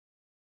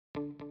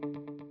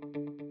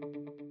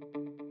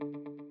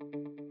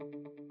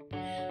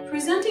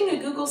Presenting a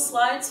Google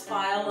Slides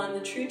file on the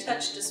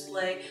TruTouch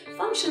display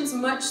functions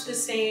much the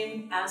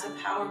same as a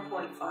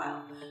PowerPoint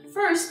file.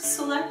 First,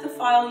 select the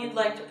file you'd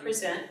like to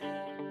present.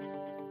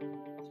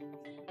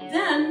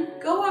 Then,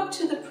 go up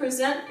to the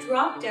Present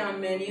drop-down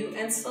menu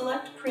and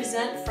select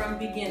Present from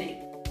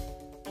Beginning.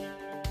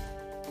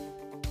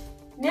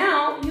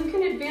 Now, you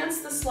can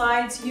advance the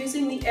slides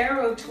using the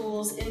arrow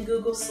tools in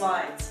Google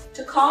Slides.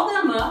 To call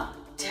them up,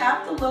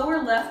 tap the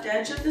lower left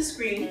edge of the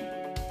screen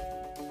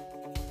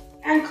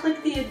and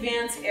click the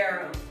Advance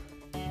arrow.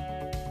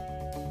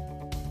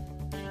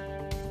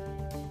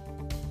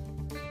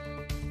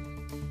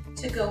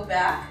 To go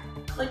back,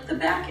 click the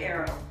back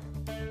arrow.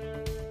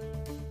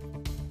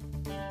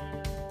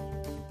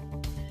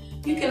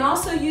 You can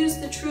also use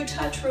the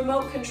TruTouch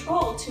remote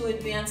control to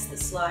advance the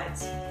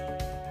slides.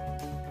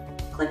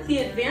 Click the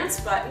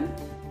Advance button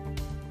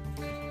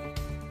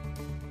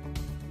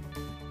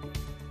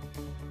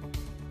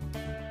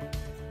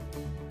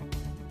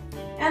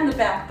and the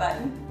Back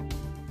button.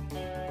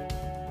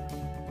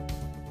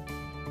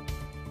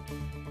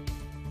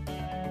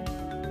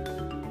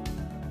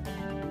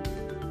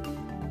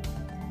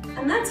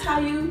 And that's how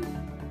you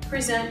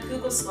present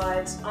Google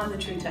Slides on the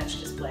TruTouch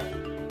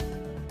display.